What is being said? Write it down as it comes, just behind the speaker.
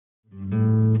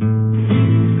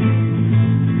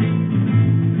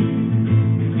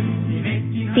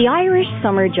The Irish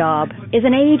summer job is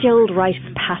an age-old rite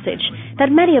of passage that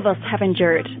many of us have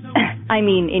endured.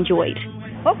 Enjoyed.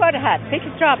 What about a hat? Pick a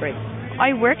strawberry.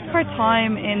 I worked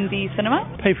part-time in the cinema.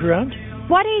 Paper round.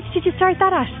 What age did you start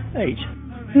that at?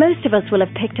 8. Most of us will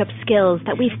have picked up skills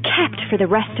that we've kept for the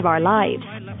rest of our lives.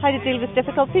 How to deal with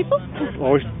difficult people.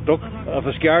 Always look of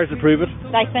a scars to prove it.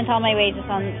 I spent all my wages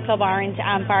on Club Orange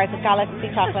and bars of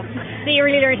Galaxy chocolate. So you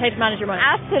really learned how to manage your money?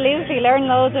 Absolutely, learned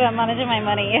loads about managing my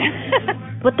money.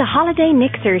 But the holiday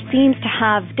mixer seems to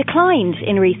have declined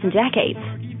in recent decades.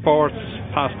 Sports,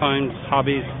 pastimes,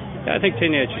 hobbies. I think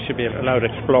teenagers should be allowed to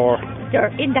explore.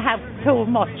 They're in the house too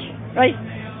much, right?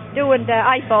 Doing the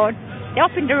iPhone. They're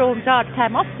up in the rooms all the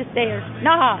time, up the stairs.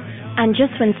 Nah. And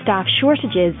just when staff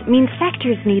shortages mean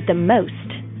sectors need them most.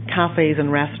 Cafes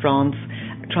and restaurants,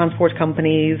 transport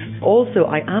companies. Also,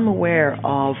 I am aware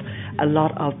of a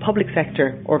lot of public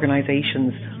sector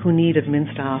organisations who need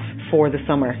admin staff for the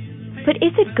summer. But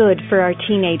is it good for our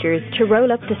teenagers to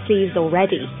roll up the sleeves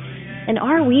already? And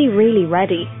are we really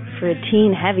ready for a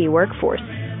teen-heavy workforce?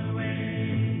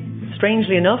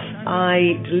 Strangely enough,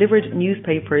 I delivered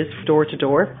newspapers door to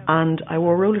door and I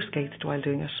wore roller skates while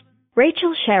doing it.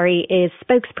 Rachel Sherry is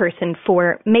spokesperson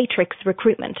for Matrix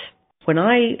Recruitment. When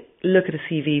I look at a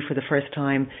CV for the first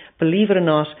time, believe it or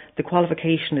not, the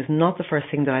qualification is not the first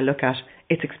thing that I look at.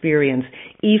 It's experience,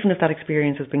 even if that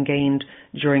experience has been gained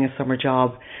during a summer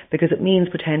job, because it means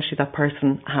potentially that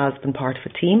person has been part of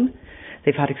a team.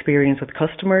 They've had experience with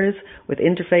customers, with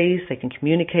interface, they can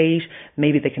communicate,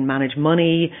 maybe they can manage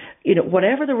money.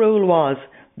 Whatever the role was,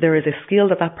 there is a skill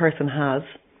that that person has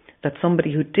that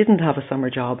somebody who didn't have a summer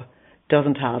job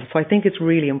doesn't have. So I think it's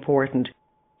really important.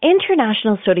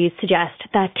 International studies suggest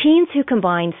that teens who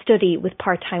combine study with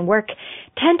part-time work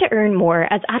tend to earn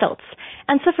more as adults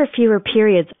and suffer fewer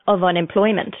periods of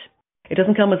unemployment. It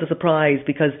doesn't come as a surprise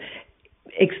because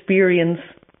experience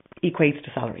equates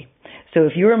to salary. So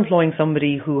if you're employing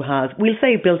somebody who has, we'll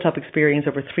say, built up experience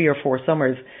over 3 or 4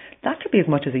 summers, that could be as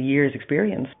much as a year's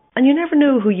experience. And you never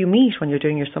know who you meet when you're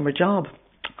doing your summer job.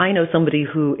 I know somebody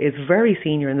who is very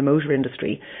senior in the motor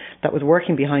industry that was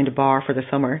working behind a bar for the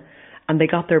summer, and they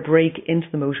got their break into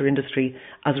the motor industry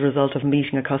as a result of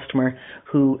meeting a customer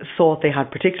who thought they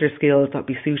had particular skills that would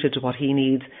be suited to what he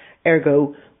needs.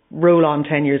 Ergo, roll on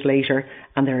 10 years later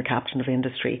and they're a captain of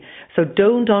industry. So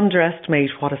don't underestimate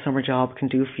what a summer job can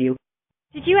do for you.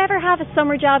 Did you ever have a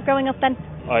summer job growing up then?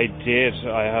 I did.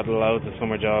 I had loads of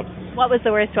summer jobs. What was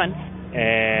the worst one?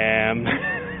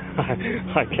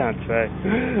 I can't say.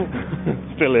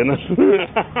 Still in it.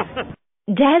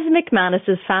 Des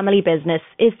McManus's family business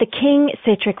is the King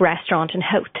Citric Restaurant in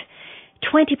Howth.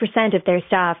 20% of their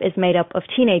staff is made up of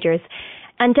teenagers,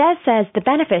 and Des says the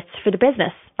benefits for the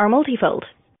business are multifold.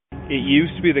 It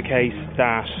used to be the case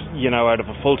that, out of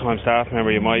a full-time staff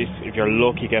member, you might, if you're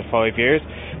lucky, get 5 years.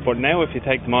 But now if you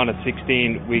take them on at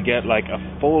 16, we get like a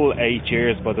full 8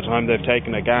 years by the time they've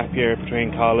taken a gap year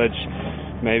between college,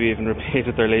 maybe even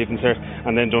repeated their leaving cert,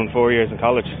 and then done 4 years in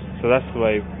college. So that's the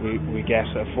way we get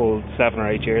a full 7 or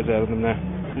 8 years out of them now.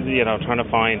 Trying to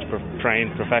find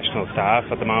trained professional staff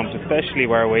at the moment, especially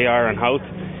where we are in Howth,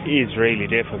 is really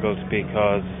difficult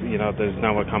because, there's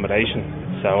no accommodation.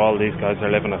 So all these guys are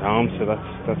living at home, so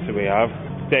that's who we have.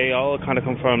 They all kind of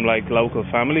come from like local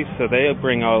families, so they'll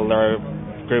bring all their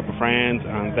group of friends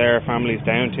and their families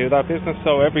down to that business.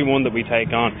 So everyone that we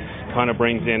take on kind of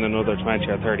brings in another 20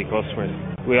 or 30 customers.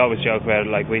 We always joke about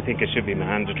it, we think it should be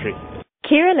mandatory.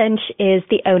 Ciara Lynch is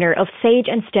the owner of Sage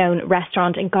and Stone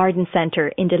Restaurant and Garden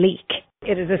Centre in Duleek.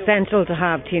 It is essential to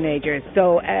have teenagers.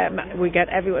 So we get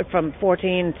everyone from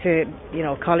 14 to,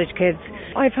 college kids.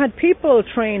 I've had people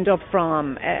trained up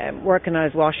from working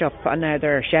as wash-up and now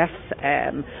they're chefs.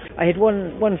 I had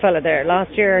one fella there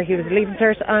last year. He was leaving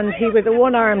cert and he was a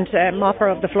one-armed mopper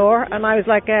of the floor. And I was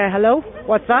like, hello,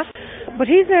 what's that? But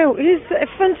he's a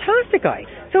fantastic guy.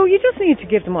 So you just need to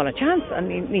give them all a chance and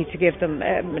you need to give them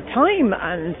time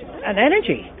and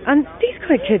energy. And these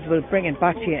kind of kids will bring it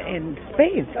back to you in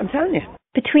spades, I'm telling you.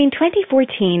 Between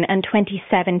 2014 and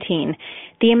 2017,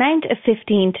 the amount of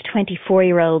 15 to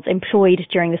 24-year-olds employed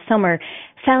during the summer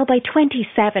fell by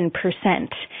 27%.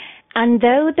 And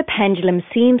though the pendulum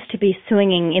seems to be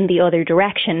swinging in the other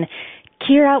direction,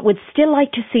 Ciara would still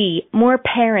like to see more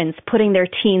parents putting their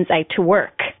teens out to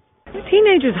work.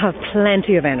 Teenagers have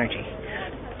plenty of energy.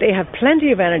 They have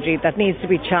plenty of energy that needs to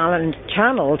be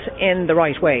channeled in the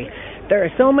right way. There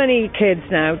are so many kids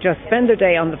now just spend their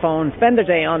day on the phone, spend their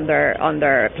day on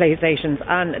their PlayStations,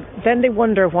 and then they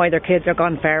wonder why their kids are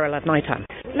gone feral at night time.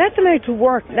 let them out to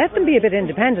work, let them be a bit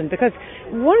independent, because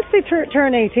once they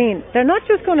turn 18, they're not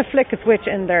just going to flick a switch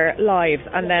in their lives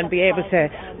and then be able to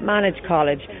manage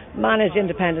college, manage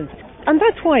independence. And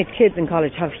that's why kids in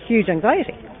college have huge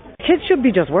anxiety. Kids should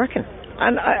be just working.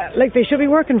 And they should be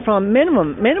working from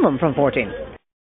minimum from 14.